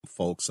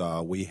folks.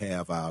 We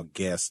have our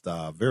guest,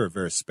 very,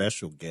 very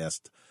special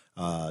guest,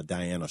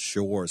 Diana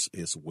Shores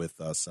is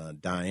with us.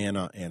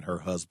 Diana and her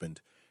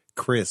husband,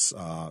 Chris,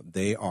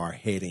 they are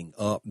heading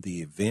up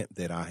the event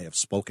that I have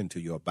spoken to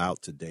you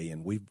about today,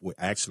 and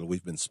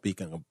we've been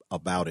speaking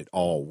about it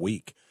all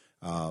week.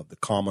 The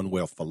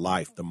Commonwealth for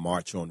Life, the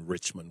March on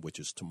Richmond, which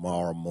is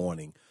tomorrow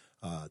morning,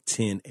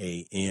 10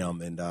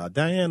 a.m. And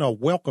Diana,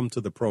 welcome to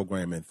the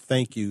program, and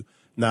thank you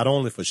not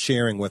only for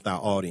sharing with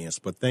our audience,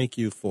 but thank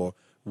you for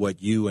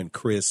what you and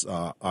Chris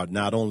are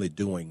not only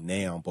doing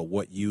now, but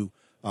what you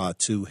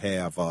two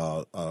have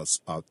a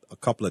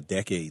couple of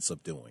decades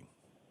of doing.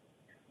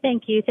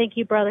 Thank you. Thank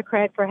you, Brother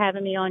Craig, for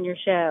having me on your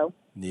show.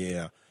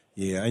 Yeah.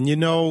 And, you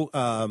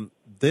know,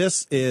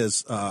 this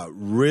is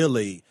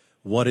really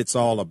what it's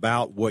all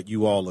about, what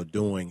you all are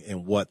doing,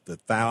 and what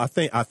I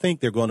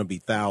think there are going to be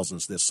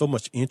thousands. There's so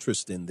much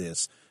interest in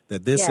this,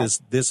 that this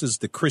is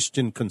the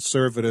Christian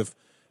Conservative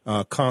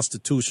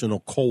Constitutional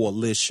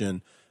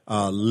Coalition,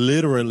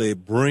 literally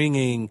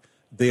bringing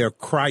their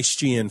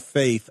Christian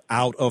faith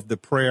out of the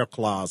prayer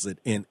closet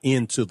and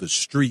into the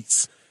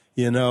streets.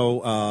 You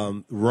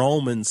know,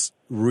 Romans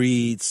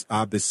reads,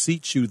 "I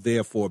beseech you,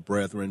 therefore,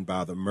 brethren,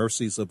 by the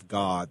mercies of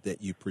God,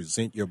 that you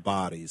present your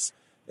bodies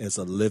as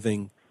a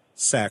living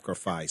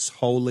sacrifice,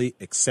 holy,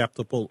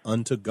 acceptable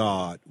unto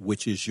God,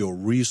 which is your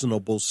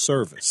reasonable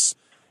service.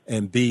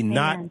 And be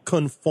not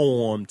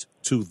conformed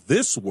to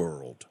this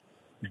world,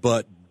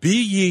 but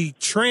be ye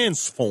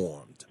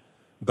transformed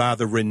by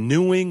the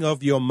renewing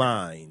of your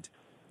mind,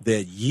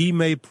 that ye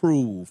may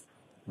prove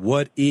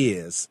what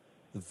is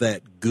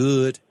that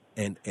good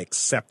and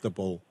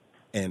acceptable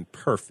and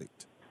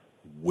perfect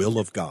will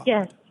of God."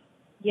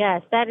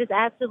 Yes, that is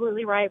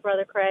absolutely right,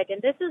 Brother Craig.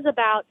 And this is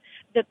about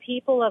the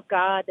people of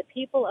God, the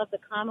people of the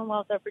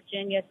Commonwealth of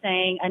Virginia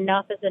saying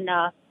enough is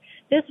enough.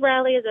 This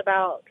rally is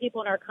about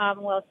people in our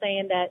Commonwealth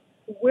saying that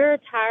we're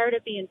tired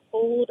of being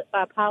fooled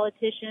by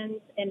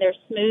politicians and their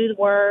smooth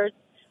words.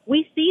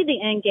 We see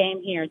the end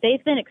game here.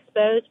 They've been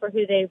exposed for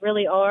who they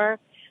really are.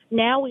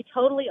 Now we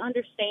totally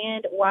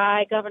understand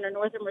why Governor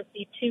Northam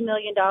received $2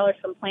 million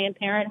from Planned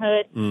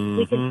Parenthood. Mm-hmm.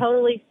 We can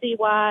totally see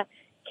why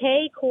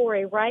Kay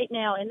Corey right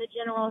now in the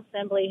General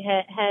Assembly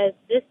has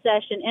this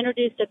session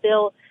introduced a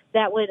bill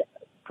that would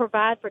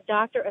provide for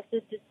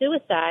doctor-assisted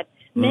suicide.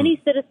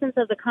 Many citizens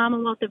of the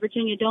Commonwealth of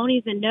Virginia don't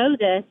even know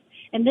this,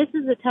 and this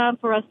is the time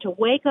for us to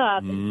wake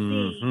up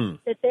and see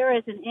that there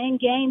is an end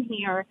game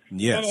here, and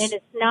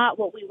it's not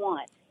what we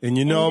want. And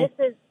you know,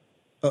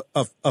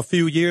 a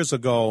few years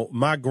ago,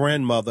 my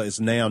grandmother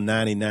is now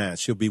 99.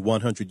 She'll be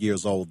 100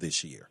 years old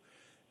this year.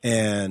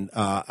 And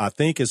I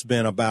think it's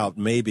been about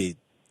maybe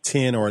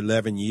 10 or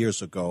 11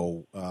 years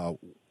ago,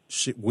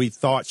 we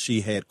thought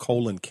she had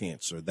colon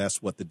cancer.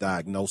 That's what the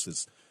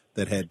diagnosis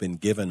that had been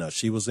given us.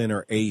 She was in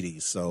her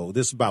 80s, so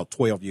this is about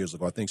 12 years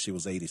ago. I think she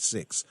was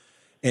 86.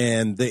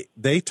 And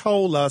they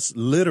told us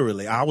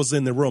literally, I was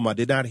in the room. I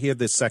did not hear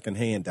this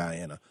secondhand,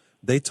 Diana.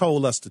 They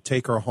told us to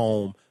take her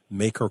home,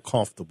 make her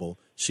comfortable.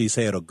 She's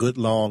had a good,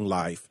 long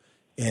life.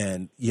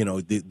 And, you know,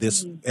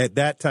 at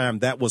that time,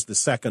 that was the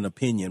second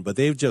opinion. But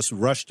they've just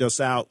rushed us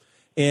out.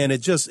 And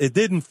it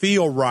didn't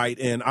feel right.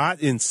 And I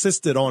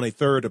insisted on a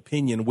third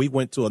opinion. We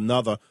went to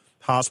another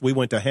hospital. We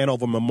went to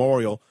Hanover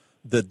Memorial.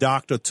 The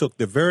doctor took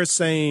the very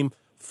same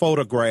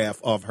photograph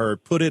of her,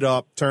 put it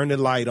up, turned the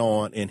light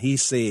on, and he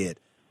said,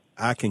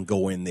 "I can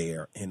go in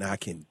there and I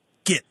can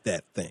get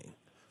that thing."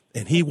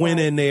 And he went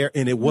in there,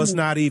 and it was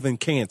not even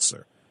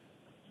cancer.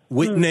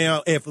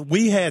 Now, if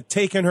we had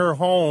taken her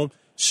home,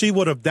 she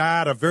would have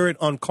died a very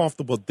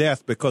uncomfortable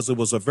death because it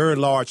was a very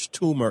large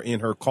tumor in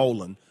her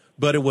colon,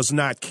 but it was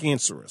not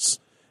cancerous.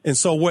 And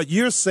so what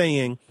you're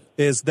saying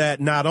is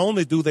that not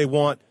only do they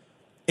want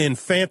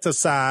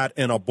infanticide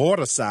and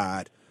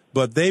aborticide,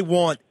 but they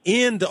want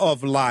end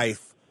of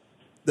life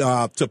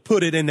to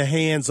put it in the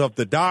hands of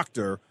the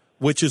doctor,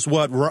 which is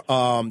what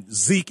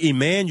Zeke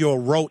Emanuel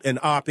wrote an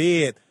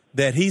op-ed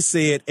that he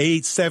said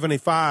age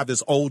 75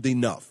 is old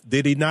enough.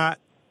 Did he not?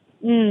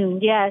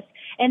 Yes.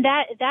 And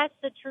that's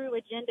the true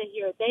agenda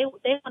here. They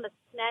want to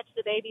snatch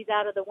the babies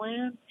out of the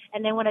womb,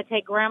 and they want to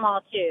take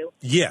grandma too.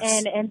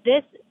 Yes. And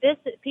this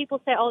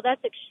people say, "Oh,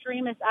 that's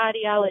extremist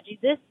ideology."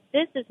 This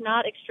is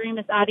not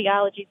extremist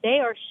ideology. They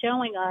are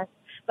showing us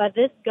by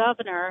this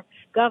Governor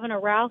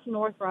Ralph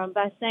Northam,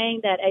 by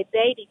saying that a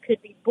baby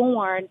could be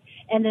born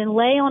and then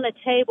lay on a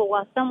table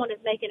while someone is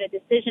making a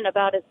decision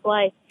about its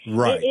life.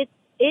 Right.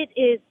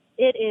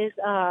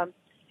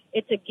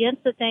 It's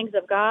against the things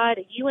of God.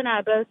 You and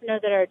I both know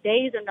that our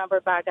days are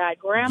numbered by God.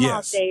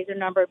 Grandma's days are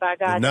numbered by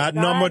God. They're not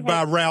numbered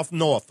by Ralph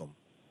Northam.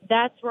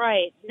 That's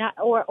right. Not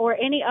or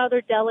any other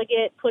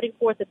delegate putting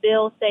forth a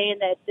bill saying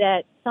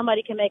that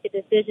somebody can make a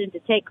decision to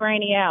take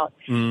Granny out.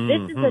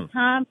 This is a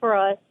time for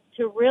us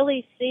to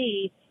really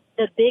see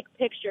the big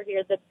picture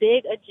here, the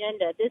big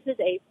agenda. This is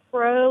a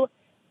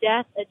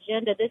pro-death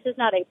agenda. This is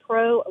not a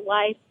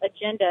pro-life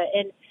agenda.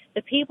 And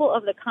the people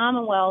of the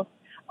Commonwealth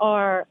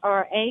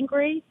are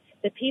angry.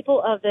 The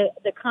people of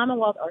the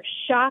Commonwealth are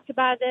shocked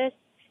by this,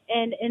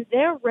 and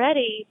they're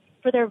ready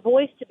for their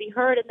voice to be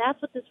heard. And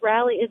that's what this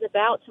rally is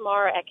about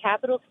tomorrow at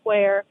Capitol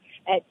Square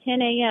at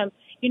 10 a.m.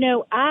 You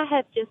know, I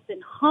have just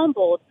been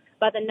humbled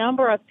by the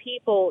number of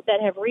people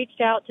that have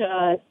reached out to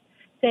us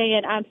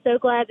saying, I'm so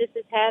glad this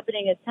is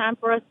happening. It's time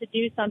for us to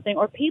do something.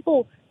 Or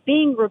people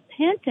being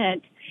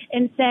repentant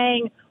and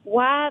saying,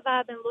 why have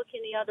I been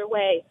looking the other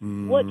way?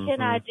 Mm-hmm. What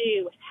can I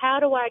do? How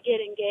do I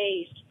get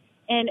engaged?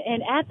 And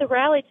at the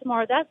rally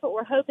tomorrow, that's what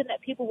we're hoping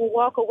that people will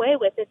walk away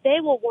with, that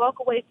they will walk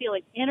away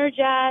feeling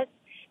energized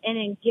and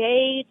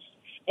engaged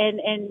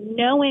and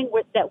knowing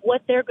what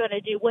they're going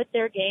to do, what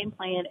their game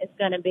plan is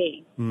going to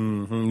be.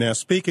 Mm-hmm. Now,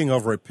 speaking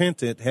of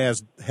repentant,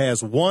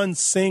 has one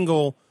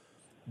single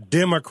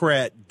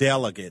Democrat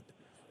delegate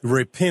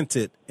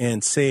repented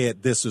and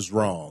said this is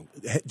wrong?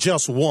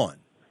 Just one?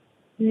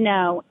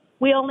 No.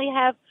 We only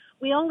have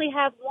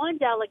one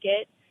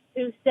delegate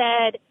who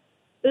said,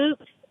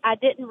 oops, I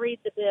didn't read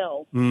the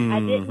bill. Mm-hmm. I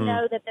didn't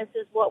know that this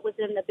is what was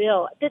in the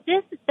bill. That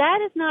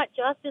is not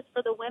justice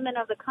for the women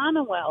of the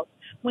Commonwealth.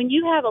 When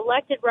you have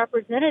elected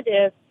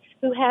representatives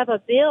who have a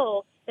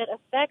bill that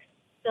affects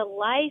the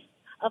life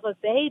of a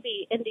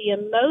baby and the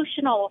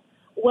emotional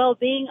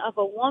well-being of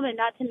a woman,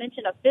 not to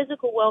mention a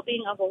physical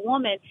well-being of a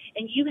woman,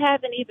 and you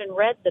haven't even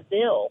read the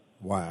bill.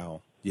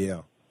 Wow.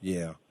 Yeah.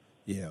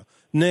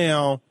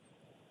 Now,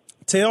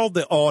 tell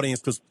the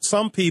audience, because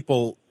some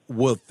people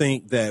will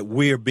think that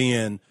we're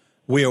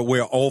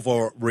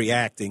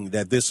overreacting,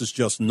 that this is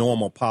just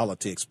normal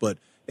politics. But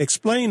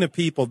explain to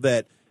people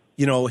that,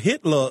 you know,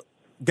 Hitler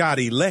got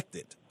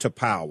elected to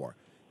power.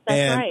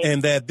 That's right.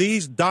 And that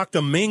these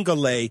Dr.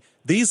 Mengele,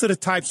 these are the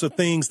types of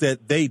things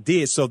that they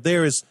did. So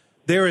there is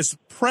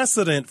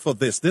precedent for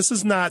this. This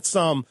is not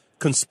some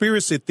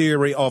conspiracy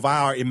theory of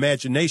our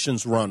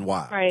imaginations run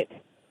wild.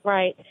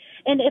 Right.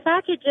 And if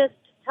I could just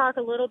talk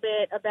a little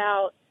bit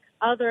about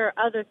other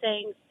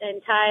things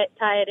and tie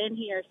it in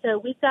here. So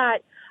we've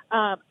got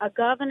a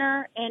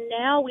governor, and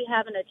now we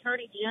have an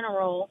attorney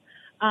general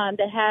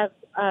that have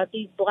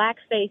these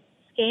blackface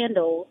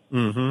scandals.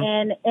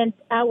 Mm-hmm. And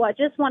I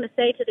just want to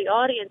say to the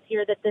audience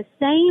here that the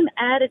same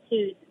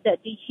attitudes that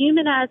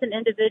dehumanize an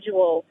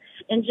individual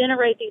and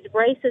generate these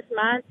racist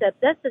mindsets,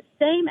 that's the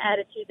same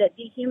attitude that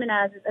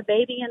dehumanizes a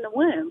baby in the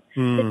womb.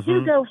 Mm-hmm. The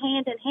two go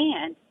hand in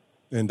hand.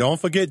 And don't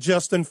forget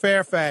Justin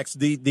Fairfax,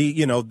 the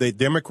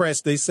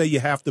Democrats, they say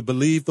you have to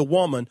believe the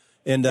woman.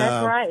 And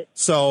that's right.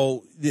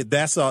 So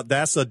that's a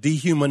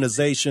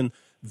dehumanization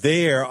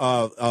there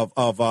of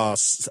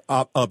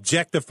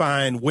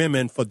objectifying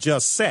women for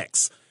just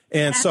sex.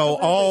 And Absolutely.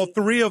 So all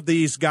three of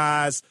these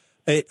guys,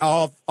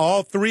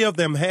 all three of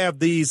them have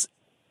these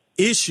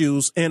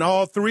issues, and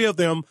all three of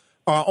them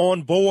are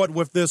on board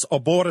with this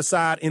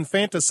aborticide,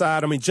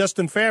 infanticide. I mean,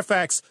 Justin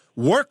Fairfax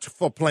worked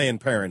for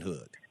Planned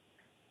Parenthood.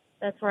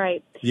 That's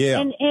right. Yeah.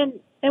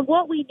 And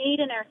what we need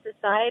in our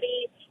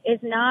society is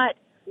not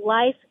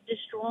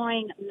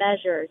life-destroying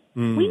measures.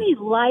 Mm. We need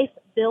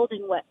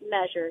life-building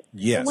measures.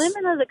 Yes. The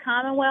women of the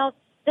Commonwealth,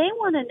 they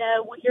want to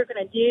know what you're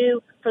going to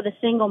do for the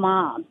single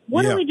moms.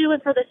 What are we doing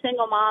for the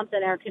single moms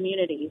in our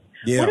communities?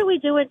 Yeah. What are we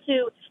doing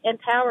to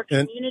empower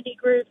community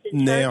groups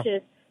and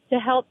churches to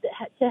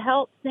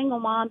help single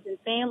moms and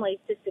families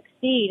to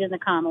succeed in the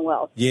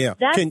Commonwealth? Yeah.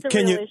 That's the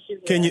real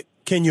issue.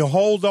 Can you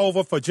hold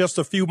over for just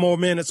a few more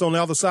minutes on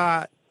the other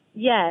side?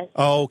 Yes.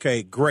 Oh,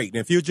 okay, great. And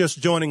if you're just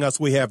joining us,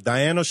 we have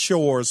Diana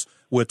Shores.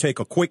 We'll take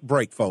a quick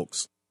break,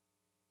 folks.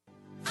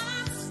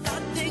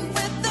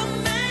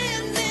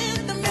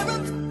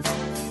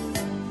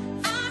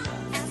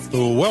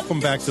 Welcome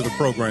back to the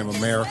program,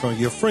 America.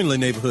 Your friendly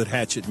neighborhood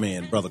hatchet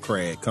man, Brother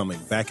Craig, coming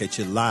back at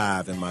you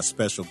live. And my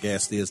special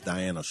guest is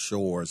Diana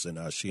Shores,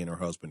 and she and her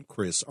husband,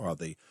 Chris, are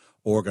the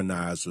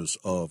organizers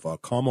of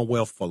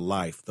Commonwealth for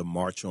Life, the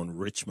March on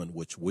Richmond,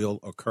 which will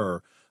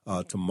occur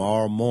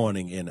tomorrow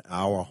morning in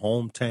our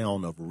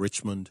hometown of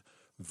Richmond,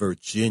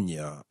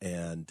 Virginia.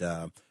 And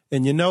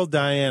you know,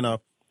 Diana,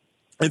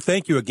 and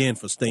thank you again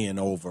for staying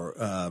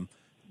over.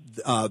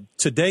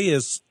 Today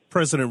is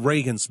President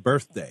Reagan's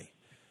birthday.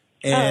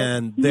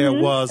 And there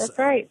was, that's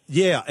right.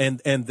 Yeah,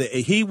 and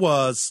he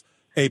was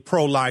a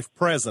pro-life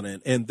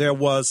president, and there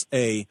was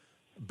a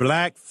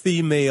black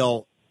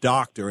female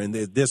doctor, and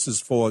this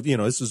is for,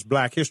 this is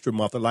Black History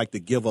Month. I like to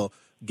give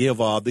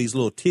these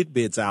little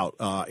tidbits out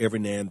every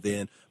now and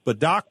then. But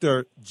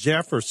Dr.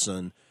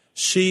 Jefferson,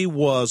 she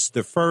was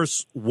the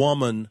first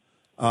woman,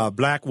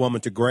 black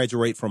woman, to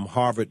graduate from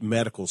Harvard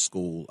Medical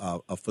School,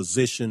 a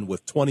physician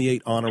with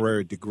 28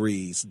 honorary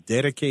degrees,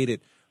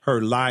 dedicated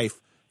her life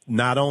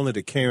not only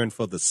to caring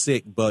for the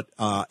sick, but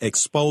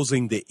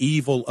exposing the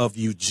evil of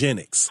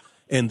eugenics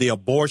and the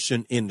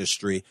abortion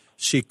industry.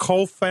 She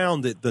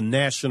co-founded the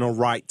National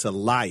Right to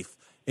Life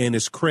and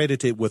is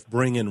credited with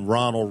bringing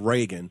Ronald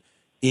Reagan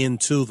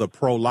into the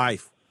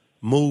pro-life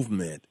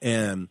movement.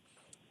 And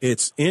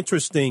it's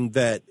interesting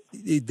that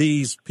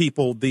these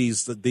people,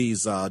 these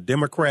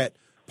Democrat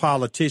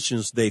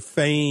politicians, they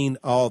feign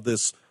all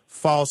this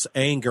false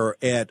anger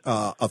at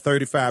a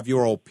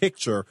 35-year-old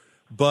picture,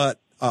 but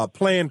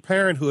Planned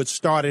Parenthood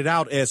started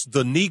out as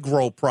the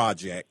Negro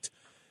Project.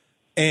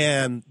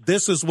 And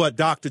this is what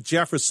Dr.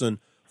 Jefferson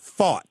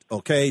fought,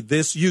 okay,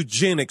 this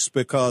eugenics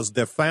because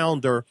the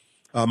founder,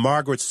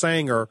 Margaret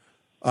Sanger,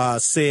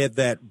 said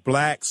that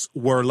blacks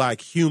were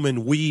like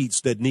human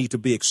weeds that need to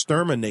be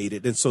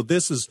exterminated. And so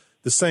this is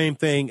the same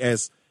thing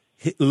as,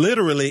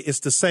 literally, it's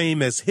the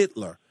same as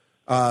Hitler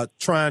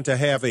trying to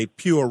have a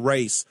pure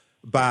race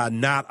by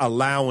not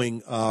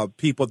allowing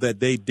people that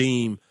they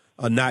deem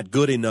not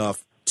good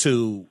enough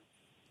to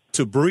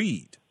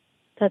breed.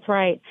 That's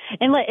right.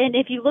 And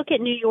if you look at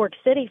New York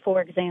City,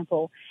 for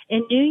example,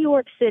 in New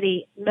York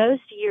City,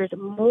 most years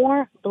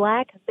more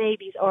black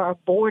babies are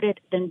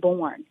aborted than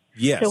born.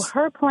 Yes. So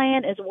her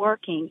plan is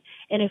working.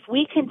 And if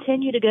we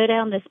continue to go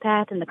down this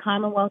path in the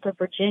Commonwealth of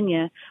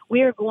Virginia,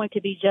 we are going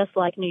to be just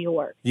like New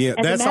York. Yeah,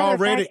 that's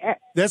already,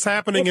 that's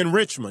happening in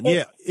Richmond.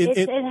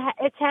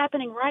 It's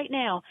happening right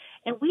now.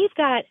 And we've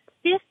got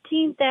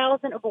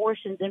 15,000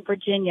 abortions in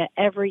Virginia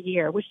every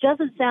year, which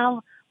doesn't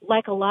sound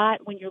like a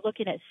lot when you're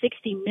looking at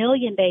 60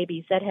 million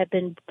babies that have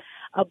been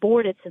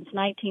aborted since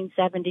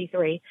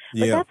 1973.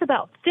 But that's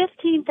about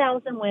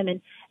 15,000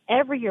 women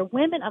every year,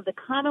 women of the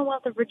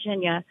Commonwealth of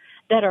Virginia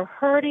that are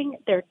hurting,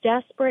 they're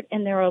desperate,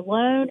 and they're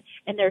alone,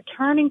 and they're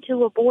turning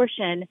to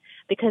abortion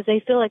because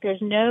they feel like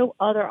there's no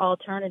other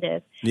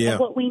alternative. Yeah. And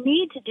what we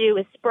need to do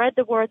is spread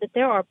the word that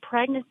there are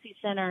pregnancy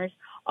centers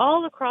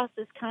all across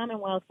this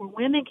Commonwealth where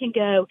women can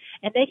go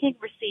and they can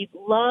receive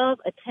love,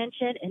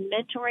 attention, and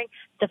mentoring.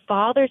 The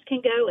fathers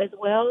can go as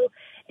well.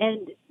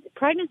 And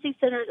pregnancy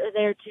centers are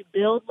there to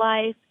build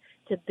life,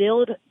 to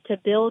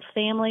build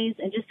families,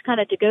 and just kind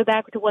of to go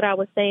back to what I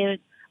was saying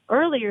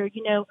earlier,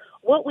 you know,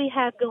 what we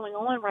have going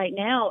on right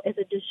now is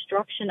a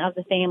destruction of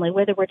the family,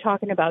 whether we're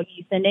talking about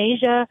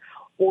euthanasia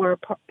or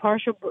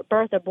partial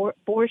birth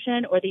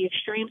abortion or the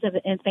extremes of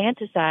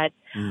infanticide.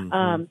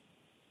 Mm-hmm.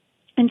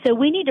 And so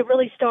we need to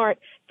really start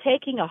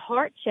taking a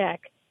heart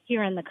check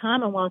here in the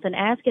Commonwealth and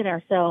asking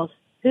ourselves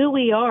who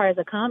we are as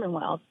a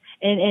Commonwealth.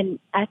 And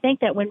I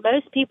think that when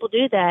most people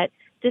do that,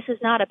 this is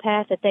not a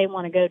path that they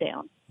want to go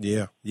down.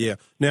 Yeah, yeah.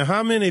 Now,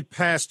 how many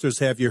pastors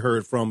have you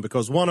heard from?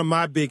 Because one of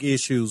my big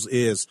issues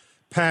is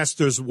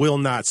pastors will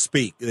not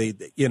speak. They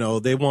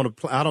want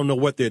to, I don't know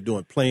what they're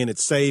doing, playing it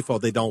safe, or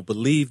they don't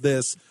believe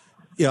this.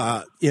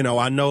 I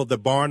know the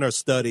Barna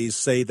studies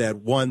say that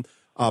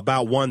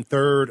about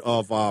 1/3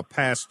 of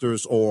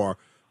pastors or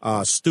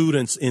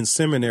students in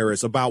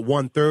seminaries, about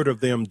 1/3 of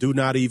them do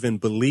not even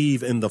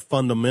believe in the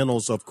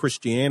fundamentals of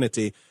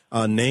Christianity,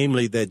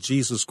 namely that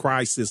Jesus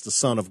Christ is the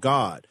Son of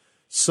God.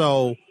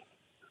 So,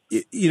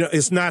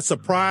 it's not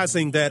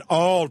surprising that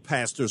all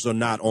pastors are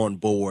not on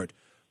board,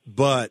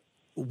 but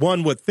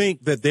one would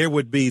think that there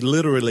would be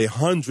literally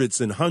hundreds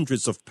and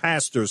hundreds of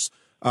pastors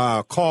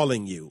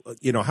calling you.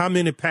 How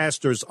many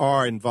pastors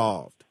are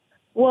involved?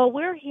 Well,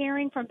 we're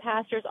hearing from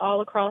pastors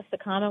all across the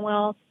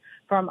Commonwealth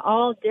from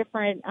all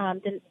different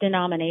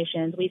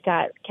denominations. We've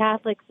got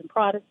Catholics and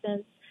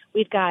Protestants.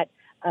 We've got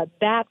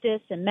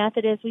Baptists and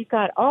Methodists. We've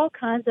got all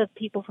kinds of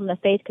people from the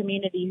faith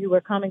community who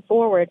are coming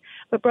forward.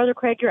 But, Brother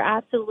Craig, you're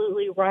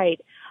absolutely right.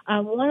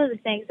 One of the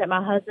things that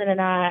my husband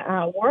and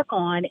I work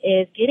on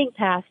is getting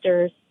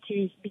pastors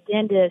to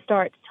begin to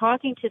start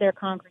talking to their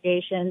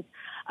congregations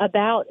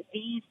about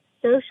these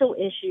social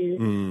issues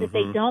that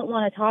they don't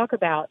want to talk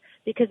about.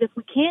 Because if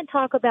we can't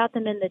talk about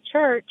them in the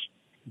church,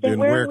 then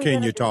where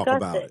can you talk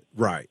about it?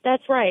 Right.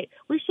 That's right.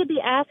 We should be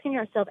asking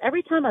ourselves,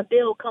 every time a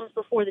bill comes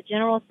before the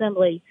General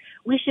Assembly,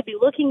 we should be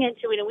looking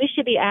into it, and we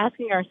should be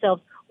asking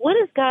ourselves, what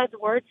does God's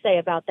Word say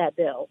about that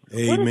bill?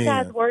 Amen. What does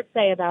God's Word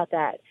say about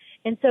that?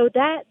 And so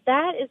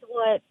that is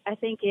what I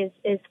think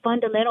is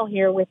fundamental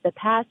here with the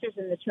pastors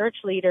and the church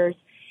leaders,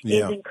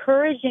 is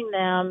encouraging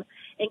them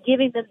and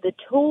giving them the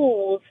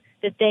tools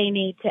that they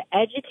need to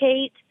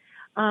educate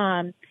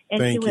and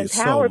to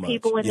empower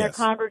people in their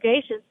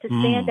congregations to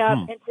stand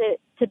up and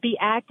to be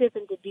active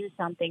and to do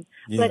something.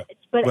 Yeah.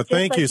 But just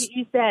thank like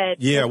you said,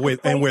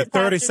 we're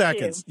 30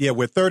 seconds. Yeah,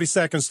 we're 30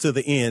 seconds to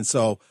the end.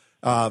 So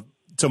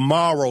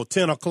tomorrow,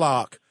 10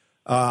 o'clock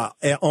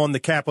on the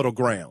Capitol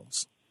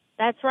grounds.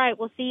 That's right.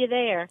 We'll see you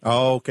there.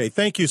 Okay.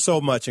 Thank you so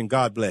much, and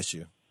God bless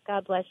you.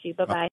 God bless you. Bye-bye.